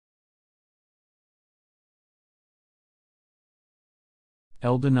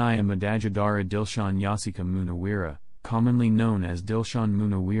Eldaniya Madajadara Dilshan Munaweera, commonly known as Dilshan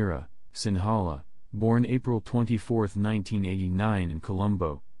Munaweera, Sinhala, born April 24, 1989 in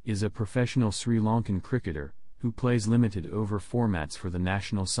Colombo, is a professional Sri Lankan cricketer, who plays limited over formats for the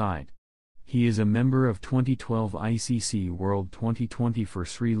national side. He is a member of 2012 ICC World 2020 for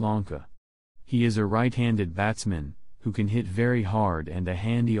Sri Lanka. He is a right-handed batsman, who can hit very hard and a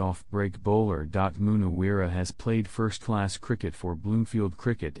handy off-break bowler. Munaweera has played first-class cricket for Bloomfield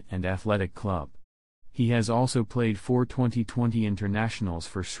Cricket and Athletic Club. He has also played 4 2020 internationals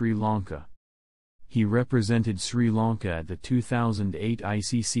for Sri Lanka. He represented Sri Lanka at the 2008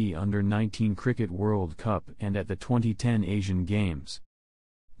 ICC Under-19 Cricket World Cup and at the 2010 Asian Games.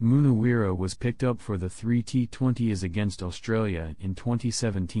 Munaweera was picked up for the 3 T20s against Australia in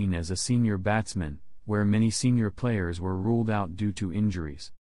 2017 as a senior batsman, where many senior players were ruled out due to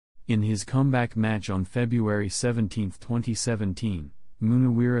injuries. In his comeback match on February 17, 2017,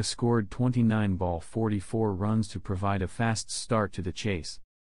 Munaweera scored 44 runs to provide a fast start to the chase.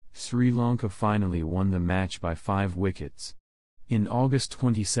 Sri Lanka finally won the match by 5 wickets. In August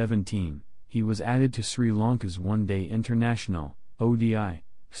 2017, he was added to Sri Lanka's one-day international (ODI)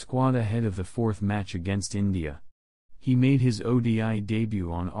 squad ahead of the 4th match against India. He made his ODI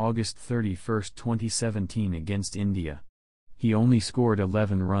debut on August 31, 2017 against India. He only scored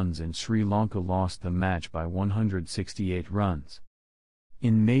 11 runs and Sri Lanka lost the match by 168 runs.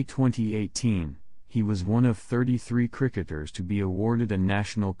 In May 2018, he was one of 33 cricketers to be awarded a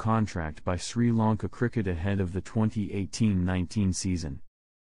national contract by Sri Lanka Cricket ahead of the 2018-19 season.